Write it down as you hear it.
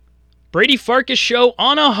Brady Farkas Show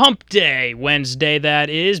on a hump day, Wednesday that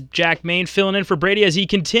is. Jack Main filling in for Brady as he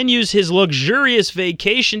continues his luxurious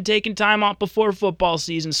vacation, taking time off before football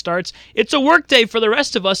season starts. It's a work day for the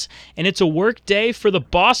rest of us, and it's a work day for the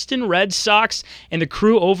Boston Red Sox and the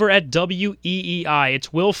crew over at WEEI.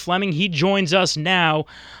 It's Will Flemming. He joins us now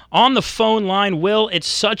on the phone line. Will, it's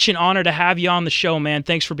such an honor to have you on the show, man.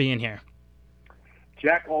 Thanks for being here.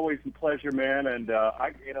 Jack, always a pleasure, man. And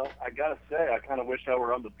I gotta say, I kind of wish I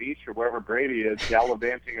were on the beach or wherever Brady is,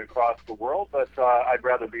 gallivanting across the world. But I'd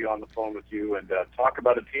rather be on the phone with you and talk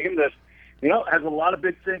about a team that, has a lot of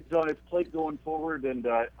big things on its plate going forward. And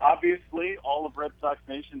obviously, all of Red Sox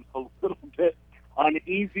Nation is a little bit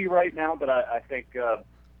uneasy right now. But I think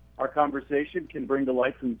our conversation can bring to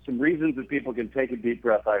light some reasons that people can take a deep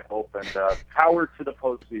breath, I hope, and power to the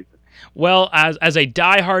postseason. Well, as a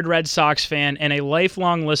diehard Red Sox fan and a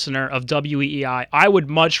lifelong listener of WEEI, I would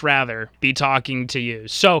much rather be talking to you.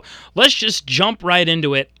 So let's just jump right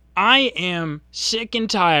into it. I am sick and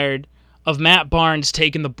tired of Matt Barnes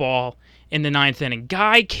taking the ball in the ninth inning.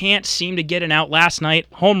 Guy can't seem to get an out. Last night,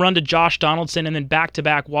 home run to Josh Donaldson and then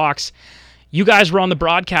back-to-back walks. You guys were on the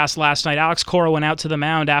broadcast last night. Alex Cora went out to the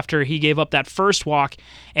mound after he gave up that first walk,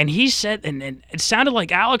 and he said, and it sounded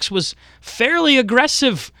like Alex was fairly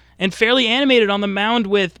aggressive and fairly animated on the mound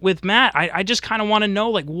with Matt. I just kind of want to know,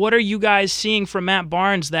 what are you guys seeing from Matt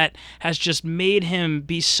Barnes that has just made him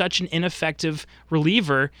be such an ineffective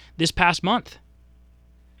reliever this past month?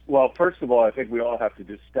 Well, first of all, I think we all have to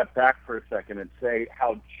just step back for a second and say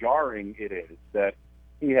how jarring it is that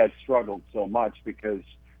he has struggled so much, because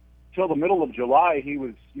till the middle of July, he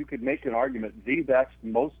was, you could make an argument, the best,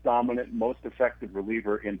 most dominant, most effective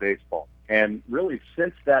reliever in baseball. And really,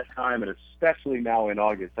 since that time, and especially now in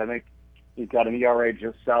August, I think he's got an ERA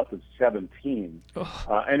just south of 17.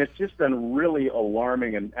 And it's just been really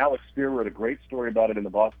alarming. And Alex Spear wrote a great story about it in the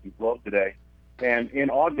Boston Globe today. And in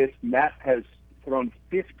August, Matt has thrown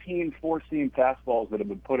 15 four-seam fastballs that have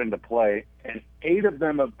been put into play, and 8 of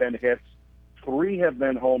them have been hits. 3 have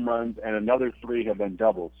been home runs, and another 3 have been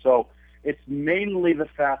doubles. So it's mainly the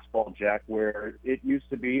fastball, Jack, where it used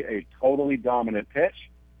to be a totally dominant pitch,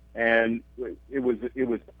 and it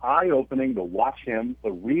was eye-opening to watch him, the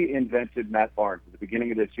reinvented Matt Barnes. At the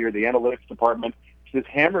beginning of this year, the analytics department just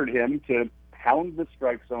hammered him to pound the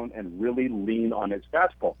strike zone and really lean on his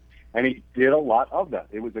fastball. And he did a lot of that.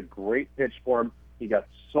 It was a great pitch for him. He got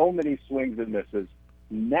so many swings and misses.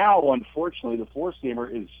 Now, unfortunately, the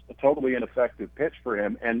four-seamer is a totally ineffective pitch for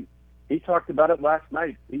him, and he talked about it last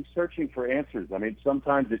night. He's searching for answers. I mean,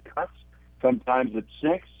 sometimes it cuts, sometimes it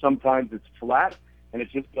sinks, sometimes it's flat, and it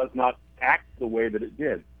just does not act the way that it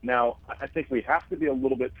did. Now, I think we have to be a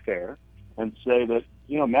little bit fair and say that,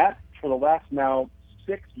 Matt, for the last now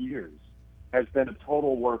 6 years, has been a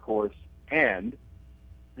total workhorse, and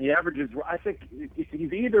the averages, I think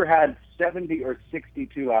he's either had 70 or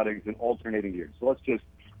 62 outings in alternating years. So let's just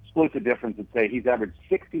split the difference and say he's averaged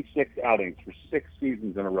 66 outings for 6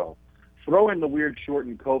 seasons in a row. Throw in the weird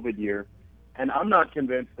shortened COVID year, and I'm not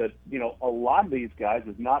convinced that, a lot of these guys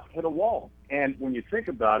have not hit a wall. And when you think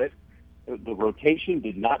about it, the rotation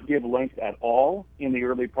did not give length at all in the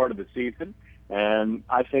early part of the season. And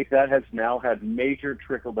I think that has now had major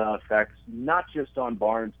trickle-down effects, not just on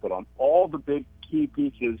Barnes, but on all the big key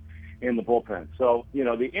pieces in the bullpen. So,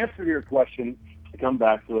 the answer to your question, to come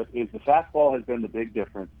back to it, is the fastball has been the big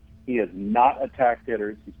difference. He has not attacked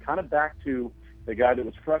hitters. He's kind of back to the guy that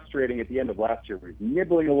was frustrating at the end of last year, where he's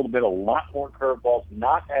nibbling a little bit, a lot more curveballs,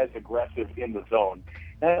 not as aggressive in the zone.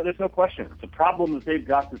 There's no question. It's a problem that they've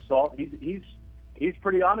got to solve. He's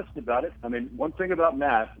pretty honest about it. I mean, one thing about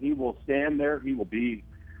Matt, he will stand there. He will be,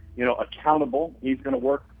 accountable. He's going to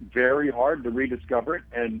work very hard to rediscover it.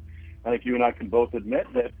 And I think you and I can both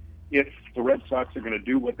admit that if the Red Sox are going to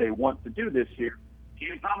do what they want to do this year,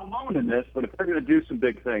 he's not alone in this, but if they're going to do some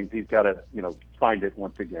big things, he's got to, find it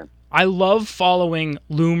once again. I love following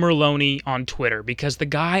Lou Merlone on Twitter because the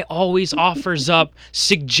guy always offers up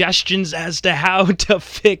suggestions as to how to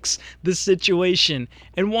fix the situation.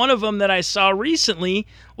 And one of them that I saw recently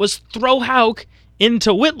was throw Houck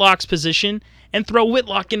into Whitlock's position and throw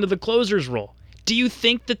Whitlock into the closer's role. Do you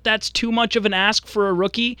think that that's too much of an ask for a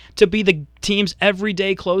rookie to be the team's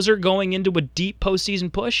everyday closer going into a deep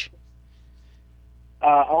postseason push?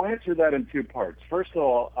 I'll answer that in 2 parts. First of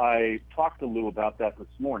all, I talked to Lou about that this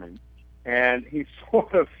morning, and he's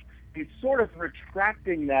sort of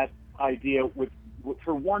retracting that idea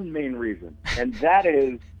for one main reason, and that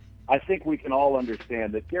is, I think we can all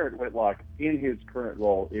understand that Garrett Whitlock in his current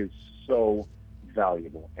role is so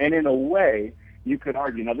valuable, and in a way, you could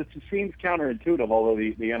argue. Now, this seems counterintuitive, although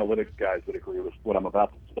the analytics guys would agree with what I'm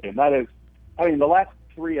about to say, and that is, the last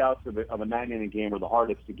 3 outs of a 9-inning game are the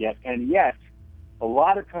hardest to get, and yet a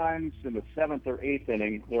lot of times in the 7th or 8th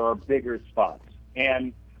inning, there are bigger spots.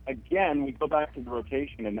 And again, we go back to the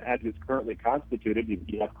rotation, and as it's currently constituted,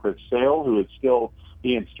 you have Chris Sale, who is still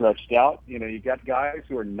being stretched out. You got guys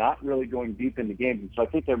who are not really going deep into games. And so I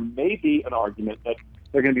think there may be an argument that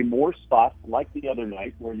there are going to be more spots like the other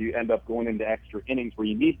night where you end up going into extra innings where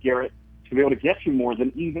you need Garrett to be able to get you more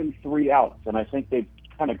than even 3 outs. And I think they've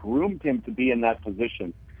kind of groomed him to be in that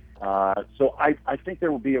position. So I think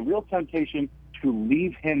there will be a real temptation to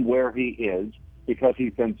leave him where he is because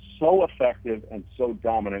he's been so effective and so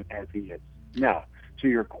dominant as he is. Now, to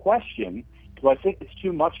your question, do I think it's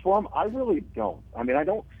too much for him? I really don't. I mean, I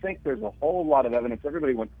don't think there's a whole lot of evidence.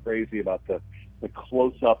 Everybody went crazy about the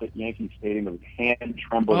close-up at Yankee Stadium of his hand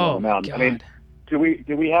trembling on the mound. God. I mean, do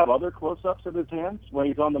we have other close-ups of his hands when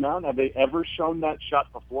he's on the mound? Have they ever shown that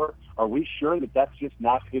shot before? Are we sure that that's just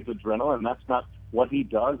not his adrenaline and that's not what he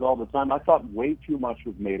does all the time? I thought way too much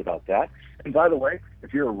was made about that. And by the way,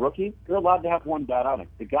 if you're a rookie, you're allowed to have one bad outing.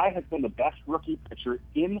 The guy has been the best rookie pitcher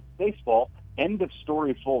in baseball. End of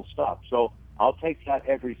story, full stop. So I'll take that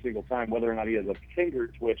every single time, whether or not he has a finger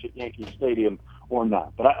twitch at Yankee Stadium or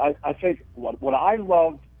not. But I think what I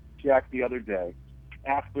loved, Jack, the other day,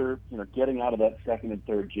 after getting out of that second and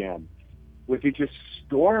third jam, was he just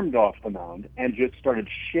stormed off the mound and just started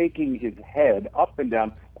shaking his head up and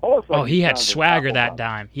down. He had swagger that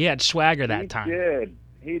time. He had swagger that time.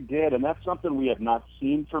 He did, and that's something we have not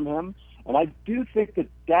seen from him. And I do think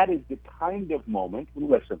that is the kind of moment.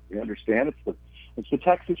 Listen, we understand it's the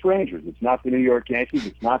Texas Rangers. It's not the New York Yankees.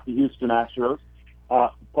 It's not the Houston Astros.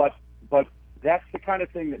 But that's the kind of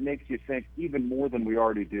thing that makes you think even more than we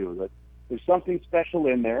already do. That there's something special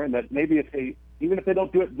in there, and that maybe even if they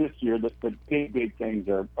don't do it this year, that the big things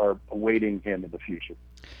are awaiting him in the future.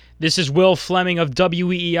 This is Will Flemming of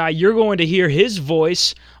WEEI. You're going to hear his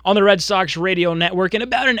voice on the Red Sox radio network in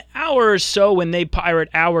about an hour or so when they pirate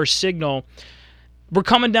our signal. We're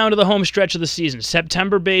coming down to the home stretch of the season.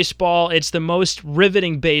 September baseball, it's the most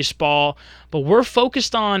riveting baseball, but we're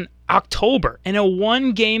focused on October and a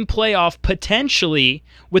one-game playoff potentially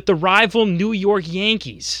with the rival New York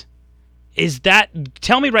Yankees.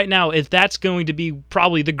 Tell me right now if that's going to be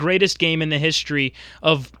probably the greatest game in the history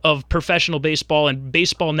of professional baseball and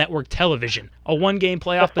baseball network television. A one-game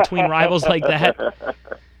playoff between rivals like that.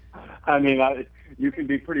 I mean, you can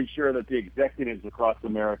be pretty sure that the executives across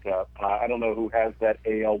America, I don't know who has that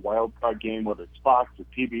AL wildcard game, whether it's Fox or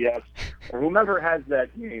PBS or whomever has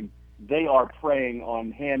that game, they are praying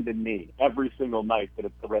on hand and knee every single night that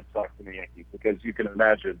it's the Red Sox and the Yankees, because you can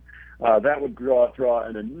imagine that would draw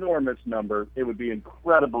an enormous number. It would be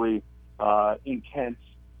incredibly intense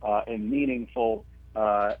and meaningful.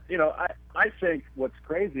 I think what's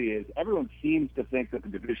crazy is everyone seems to think that the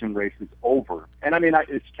division race is over. And I mean,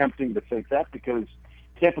 it's tempting to think that because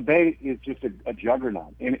Tampa Bay is just a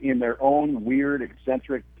juggernaut in their own weird,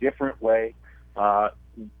 eccentric, different way.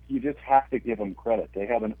 You just have to give them credit. They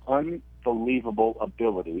have an unbelievable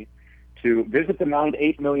ability to visit the mound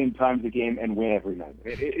 8 million times a game and win every night.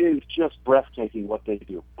 It is just breathtaking what they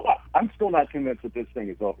do. But I'm still not convinced that this thing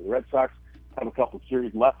is over. The Red Sox have a couple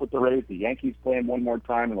series left with the Rays. The Yankees playing one more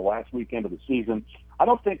time in the last weekend of the season. I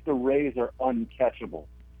don't think the Rays are uncatchable.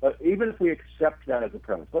 But even if we accept that as a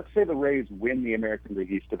premise, let's say the Rays win the American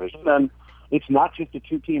League East Division, then it's not just a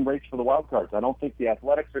two-team race for the wild cards. I don't think the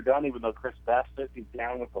Athletics are done, even though Chris Bassett is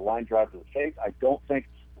down with the line drive to the face. I don't think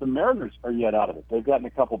the Mariners are yet out of it. They've gotten a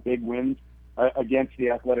couple big wins against the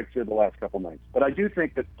Athletics here the last couple nights. But I do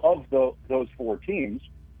think that of those 4 teams,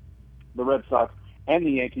 the Red Sox and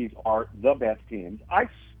the Yankees are the best teams.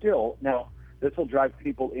 Now, this will drive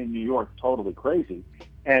people in New York totally crazy,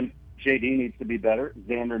 and JD needs to be better.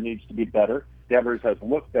 Xander needs to be better. Devers has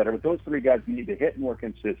looked better, but those 3 guys need to hit more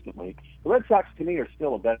consistently. The Red Sox, to me, are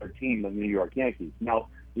still a better team than the New York Yankees. Now,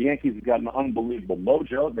 the Yankees have got an unbelievable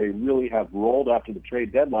mojo. They really have rolled after the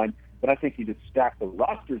trade deadline, but I think you just stack the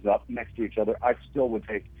rosters up next to each other. I still would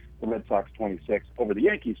take the Red Sox 26 over the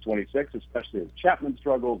Yankees 26, especially as Chapman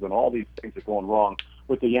struggles and all these things are going wrong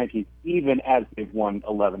with the Yankees, even as they've won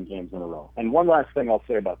 11 games in a row. And one last thing I'll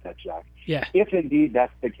say about that, Jack. Yeah. If indeed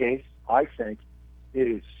that's the case, I think it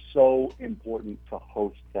is so important to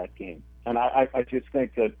host that game. And I just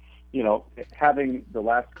think that, having the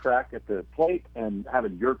last crack at the plate and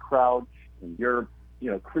having your crowd and your,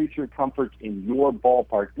 creature comforts in your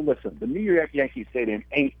ballpark. Listen, the New York Yankee Stadium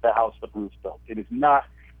ain't the house that Bruce built. It is not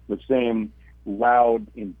the same loud,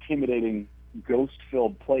 intimidating,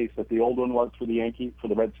 ghost-filled place that the old one was for the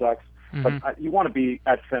Red Sox. Mm-hmm. But you want to be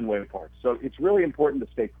at Fenway Park. So it's really important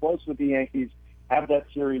to stay close with the Yankees. have that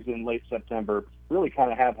series in late September, really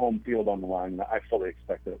kind of have home field on the line. And I fully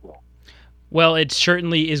expect that it will. Well, it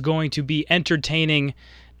certainly is going to be entertaining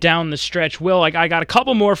down the stretch. Will, I got a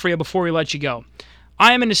couple more for you before we let you go.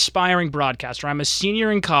 I am an aspiring broadcaster. I'm a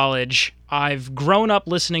senior in college. I've grown up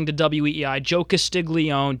listening to WEEI, Joe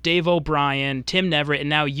Castiglione, Dave O'Brien, Tim Neverett, and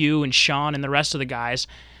now you and Sean and the rest of the guys.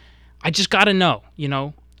 I just got to know,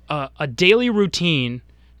 a daily routine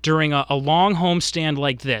during a long homestand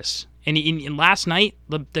like this. And last night,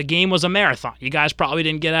 the game was a marathon. You guys probably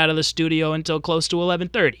didn't get out of the studio until close to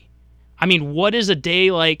 11:30. I mean, what is a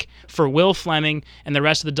day like for Will Flemming and the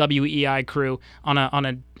rest of the WEEI crew on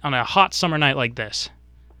a hot summer night like this?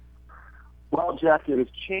 Well, Jack, it has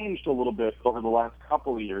changed a little bit over the last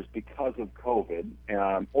couple of years because of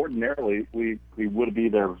COVID. Ordinarily, we would be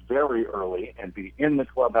there very early and be in the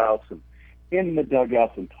clubhouse and in the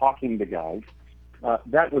dugouts and talking to guys.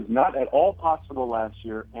 That was not at all possible last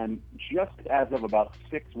year, and just as of about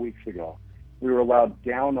 6 weeks ago, we were allowed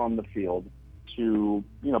down on the field to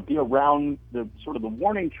be around the sort of the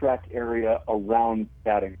warning track area around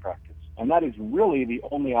batting practice. And that is really the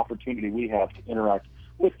only opportunity we have to interact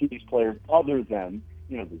with these players other than,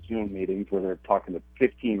 the Zoom meetings where they're talking to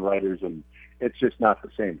 15 writers, and it's just not the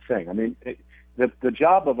same thing. I mean, the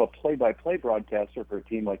job of a play-by-play broadcaster for a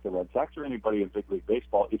team like the Red Sox or anybody in big league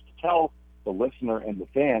baseball is to tell the listener and the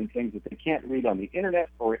fan things that they can't read on the internet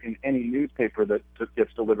or in any newspaper that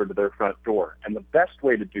gets delivered to their front door. And the best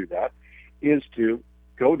way to do that is to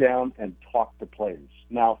go down and talk to players.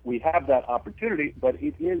 Now, we have that opportunity, but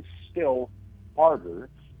it is still harder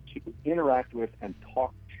to interact with and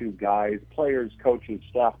talk to guys, players, coaches,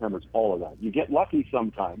 staff members, all of that. You get lucky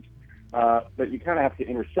sometimes, but you kind of have to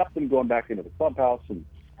intercept them going back into the clubhouse. And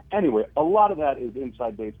anyway, a lot of that is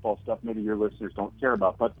inside baseball stuff maybe your listeners don't care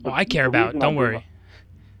about. But I care about it. Don't worry.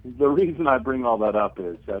 The reason I bring all that up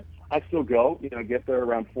is that I still go, get there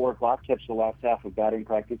around 4 o'clock, catch the last half of batting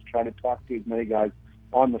practice, try to talk to as many guys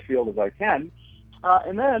on the field as I can.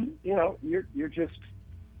 And then, you're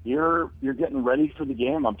getting ready for the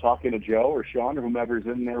game. I'm talking to Joe or Sean or whomever's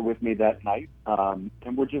in there with me that night. And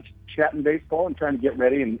we're just chatting baseball and trying to get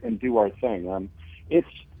ready and do our thing. It's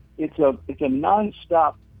a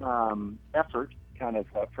nonstop effort kind of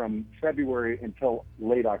from February until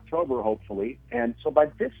late October, hopefully. And so by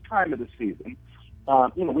this time of the season,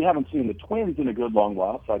 we haven't seen the Twins in a good long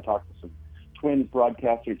while. So I talked to some Twins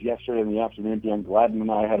broadcasters yesterday in the afternoon. Dan Gladden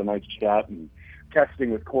and I had a nice chat and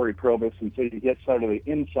texting with Corey Probus, and so you get sort of the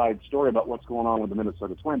inside story about what's going on with the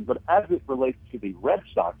Minnesota Twins. But as it relates to the Red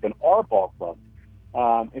Sox and our ball club,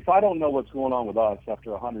 if I don't know what's going on with us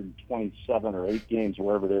after 127 or 8 games or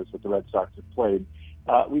wherever it is that the Red Sox have played,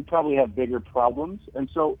 we probably have bigger problems. And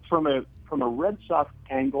so from a Red Sox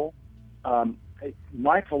angle,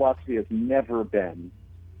 my philosophy has never been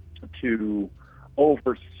to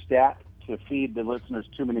overstat, to feed the listeners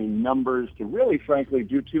too many numbers, to really, frankly,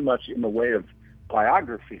 do too much in the way of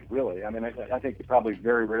biography, really. I mean, I think you probably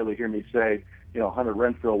very rarely hear me say, Hunter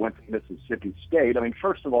Renfroe went to Mississippi State. I mean,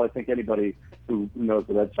 first of all, I think anybody who knows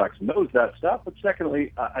the Red Sox knows that stuff. But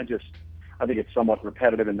secondly, I think it's somewhat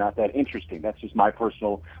repetitive and not that interesting. That's just my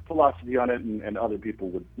personal philosophy on it, and other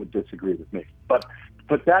people would disagree with me. But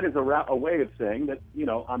that is a way of saying that,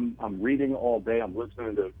 I'm reading all day, I'm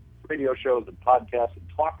listening to radio shows and podcasts and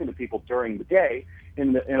talking to people during the day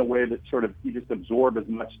in a way that sort of you just absorb as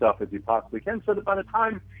much stuff as you possibly can, so that by the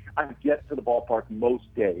time I get to the ballpark most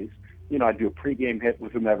days, I do a pregame hit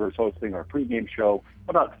with whomever is hosting our pregame show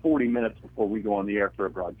about 40 minutes before we go on the air for a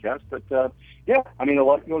broadcast. But, a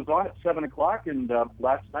lot goes on at 7 o'clock, and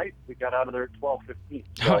last night we got out of there at 12:15.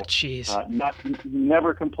 So, oh, jeez.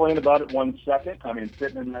 Never complain about it 1 second. I mean,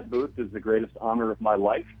 sitting in that booth is the greatest honor of my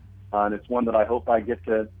life, and it's one that I hope I get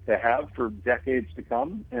to have for decades to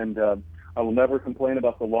come. And I will never complain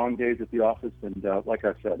about the long days at the office. And like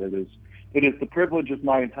I said, it is the privilege of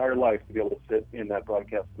my entire life to be able to sit in that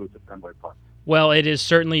broadcast booth at Fenway Park. Well, it is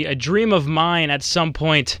certainly a dream of mine at some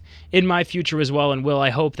point in my future as well, and Will,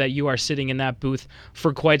 I hope that you are sitting in that booth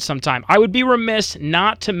for quite some time. I would be remiss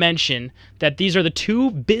not to mention that these are the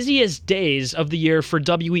 2 busiest days of the year for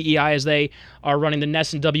WEEI as they are running the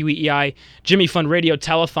Nesson WEEI Jimmy Fund Radio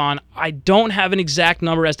Telethon. I don't have an exact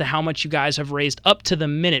number as to how much you guys have raised up to the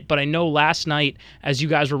minute, but I know last night as you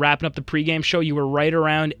guys were wrapping up the pregame show, you were right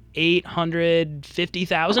around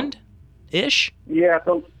 $850,000? Ish? Yeah,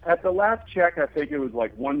 so at the last check, I think it was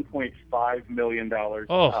like $1.5 million.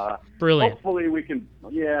 Oh, brilliant. Hopefully we can,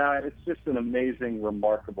 it's just an amazing,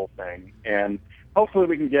 remarkable thing. And hopefully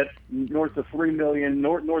we can get north of 3 million,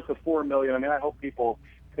 north of 4 million. I mean, I hope people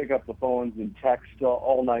pick up the phones and text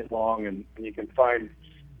all night long, and you can find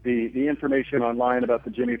the information online about the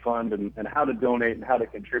Jimmy Fund and how to donate and how to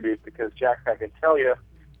contribute, because Jack, I can tell you,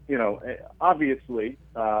 obviously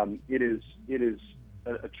it is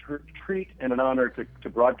a treat and an honor to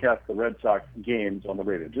broadcast the Red Sox games on the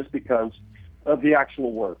radio, just because of the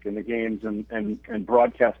actual work and the games and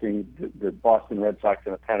broadcasting the Boston Red Sox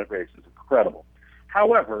in a pennant race is incredible.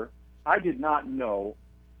 However, I did not know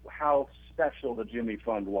how special the Jimmy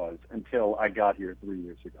Fund was until I got here 3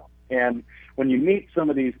 years ago. And when you meet some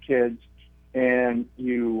of these kids and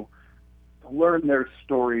you learn their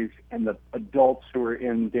stories, and the adults who are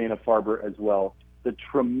in Dana-Farber as well, the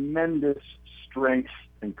tremendous strength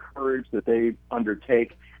and courage that they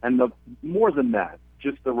undertake, and more than that,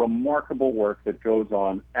 just the remarkable work that goes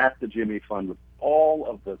on at the Jimmy Fund with all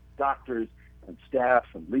of the doctors and staff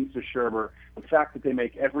and Lisa Sherber, the fact that they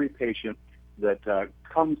make every patient that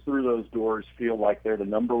comes through those doors feel like they're the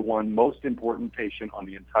number one most important patient on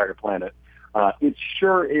the entire planet. It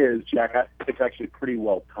sure is, Jack. It's actually pretty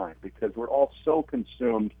well timed, because we're all so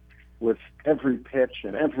consumed with every pitch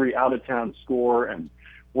and every out-of-town score and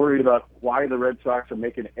worried about why the Red Sox are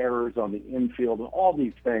making errors on the infield and all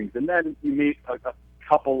these things. And then you meet a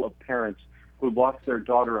couple of parents who lost their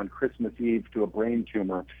daughter on Christmas Eve to a brain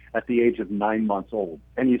tumor at the age of 9 months old.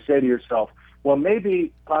 And you say to yourself, well,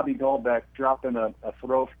 maybe Bobby Dahlbeck dropping a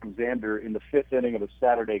throw from Xander in the fifth inning of a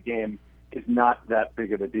Saturday game is not that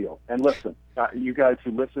big of a deal. And listen, you guys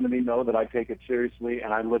who listen to me know that I take it seriously,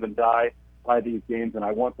 and I live and die by these games, and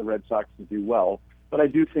I want the Red Sox to do well. But I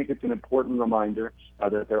do think it's an important reminder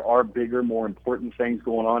that there are bigger, more important things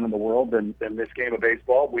going on in the world than this game of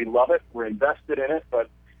baseball. We love it. We're invested in it. But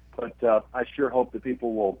I sure hope that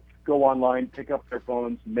people will go online, pick up their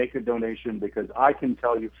phones, make a donation, because I can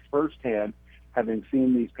tell you firsthand, having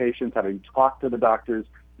seen these patients, having talked to the doctors,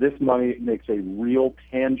 this money makes a real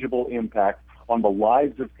tangible impact on the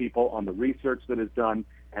lives of people, on the research that is done,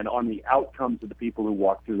 and on the outcomes of the people who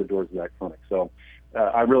walk through the doors of that clinic. So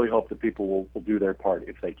I really hope that people will do their part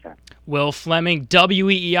if they can. Will Flemming,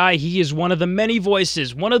 WEEI, he is one of the many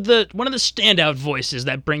voices, one of the standout voices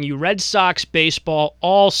that bring you Red Sox baseball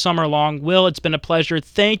all summer long. Will, it's been a pleasure.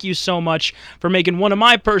 Thank you so much for making one of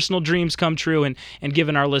my personal dreams come true and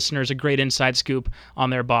giving our listeners a great inside scoop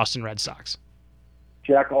on their Boston Red Sox.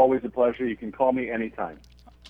 Jack, always a pleasure. You can call me anytime.